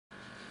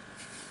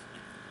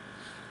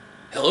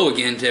Hello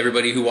again to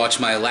everybody who watched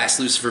my last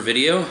Lucifer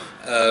video.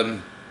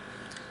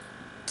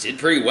 Did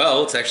pretty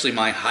well. It's actually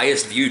my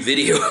highest viewed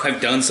video I've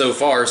done so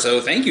far,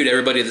 so thank you to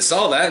everybody that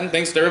saw that, and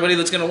thanks to everybody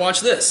that's going to watch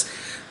this.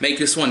 Make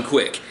this one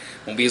quick.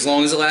 Won't be as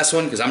long as the last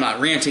one, because I'm not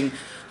ranting.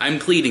 I'm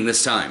pleading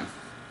this time.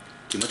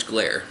 Too much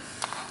glare.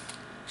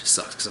 Just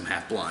sucks because I'm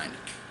half blind.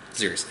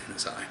 Seriously, in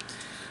this eye.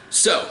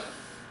 So,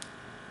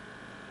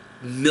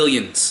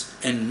 millions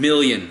and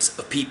millions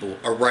of people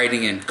are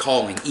writing in,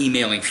 calling,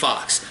 emailing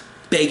Fox,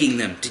 begging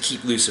them to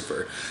keep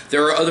Lucifer.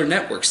 There are other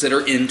networks that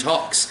are in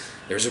talks.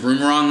 There's a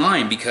rumor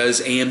online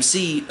because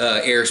AMC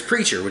airs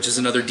Preacher, which is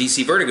another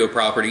DC Vertigo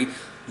property.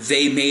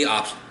 They may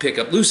pick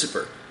up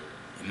Lucifer.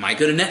 It might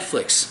go to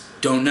Netflix.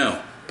 Don't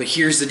know. But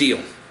here's the deal.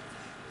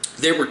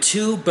 There were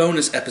 2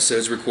 bonus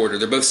episodes recorded.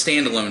 They're both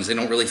standalones. They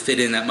don't really fit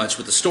in that much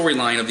with the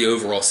storyline of the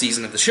overall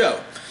season of the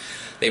show.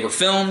 They were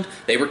filmed,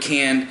 they were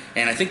canned,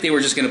 and I think they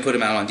were just going to put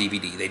them out on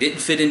DVD. They didn't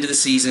fit into the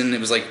season. It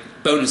was like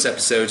bonus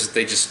episodes that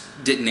they just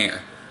didn't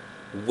air.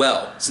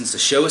 Well, since the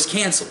show is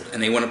canceled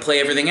and they want to play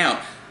everything out,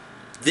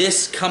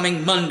 this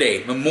coming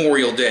Monday,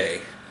 Memorial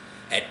Day,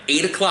 at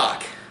 8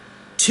 o'clock,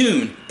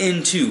 tune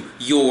into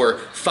your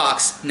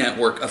Fox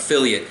Network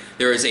affiliate.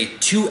 There is a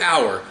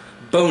 2-hour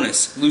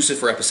bonus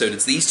Lucifer episode.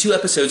 It's these 2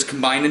 episodes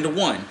combined into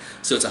one.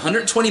 So it's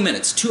 120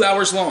 minutes, 2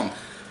 hours long.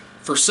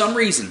 For some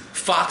reason,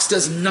 Fox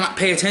does not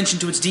pay attention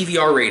to its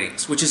DVR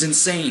ratings, which is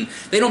insane.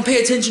 They don't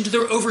pay attention to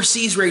their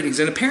overseas ratings,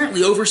 and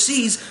apparently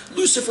overseas,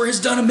 Lucifer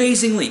has done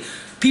amazingly.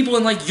 People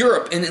in like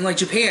Europe and in like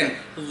Japan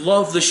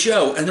love the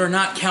show, and they're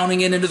not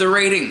counting it into their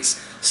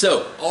ratings.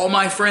 So, all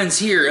my friends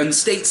here on the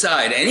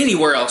stateside, and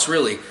anywhere else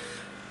really,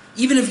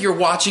 even if you're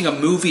watching a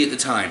movie at the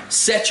time,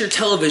 set your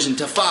television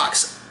to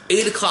Fox,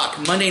 8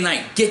 o'clock Monday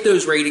night, get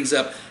those ratings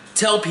up,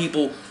 tell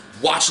people,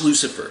 watch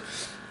Lucifer.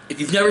 If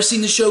you've never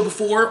seen the show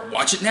before,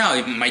 watch it now.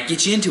 It might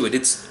get you into it.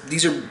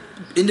 These are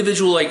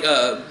individual like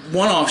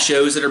one-off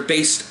shows that are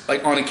based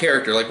like on a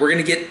character. Like we're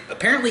gonna get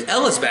apparently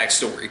Ella's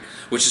backstory,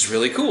 which is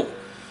really cool.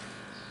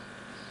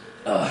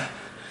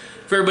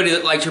 For everybody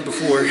that liked her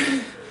before,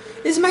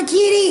 this is my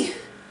kitty.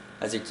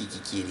 That's her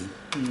kitty.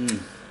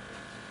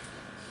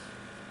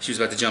 She was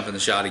about to jump in the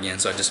shot again,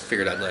 so I just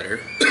figured I'd let her.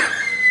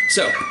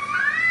 So,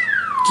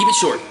 keep it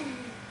short.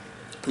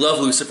 Love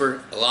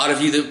Lucifer. A lot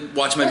of you that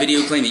watch my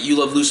video claim that you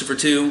love Lucifer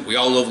too. We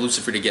all love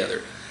Lucifer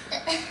together.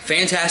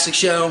 Fantastic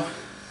show.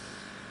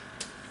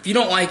 If you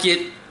don't like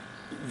it,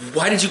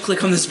 why did you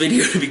click on this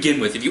video to begin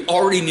with? If you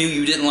already knew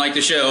you didn't like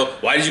the show,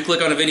 why did you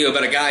click on a video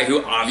about a guy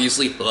who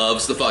obviously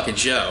loves the fucking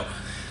show?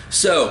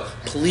 So,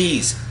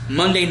 please,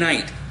 Monday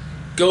night,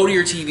 go to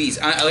your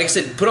TVs. Like I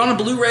said, put on a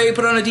Blu-ray,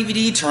 put on a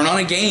DVD, turn on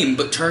a game,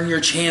 but turn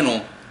your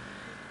channel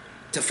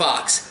to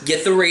Fox.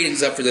 Get the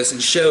ratings up for this and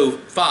show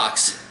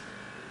Fox,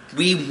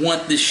 we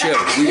want this show.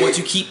 We want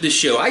to keep this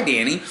show. Hi,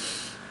 Danny.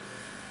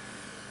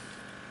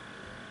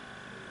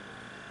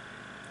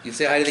 You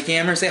say hi to the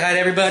camera? Say hi to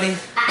everybody?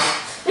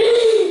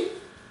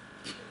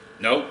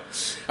 Nope.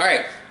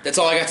 Alright, that's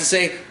all I got to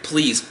say.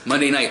 Please,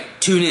 Monday night,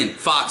 tune in.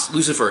 Fox,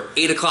 Lucifer,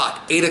 8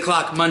 o'clock. 8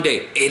 o'clock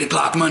Monday. 8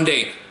 o'clock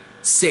Monday.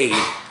 Save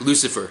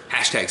Lucifer.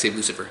 Hashtag save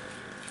Lucifer.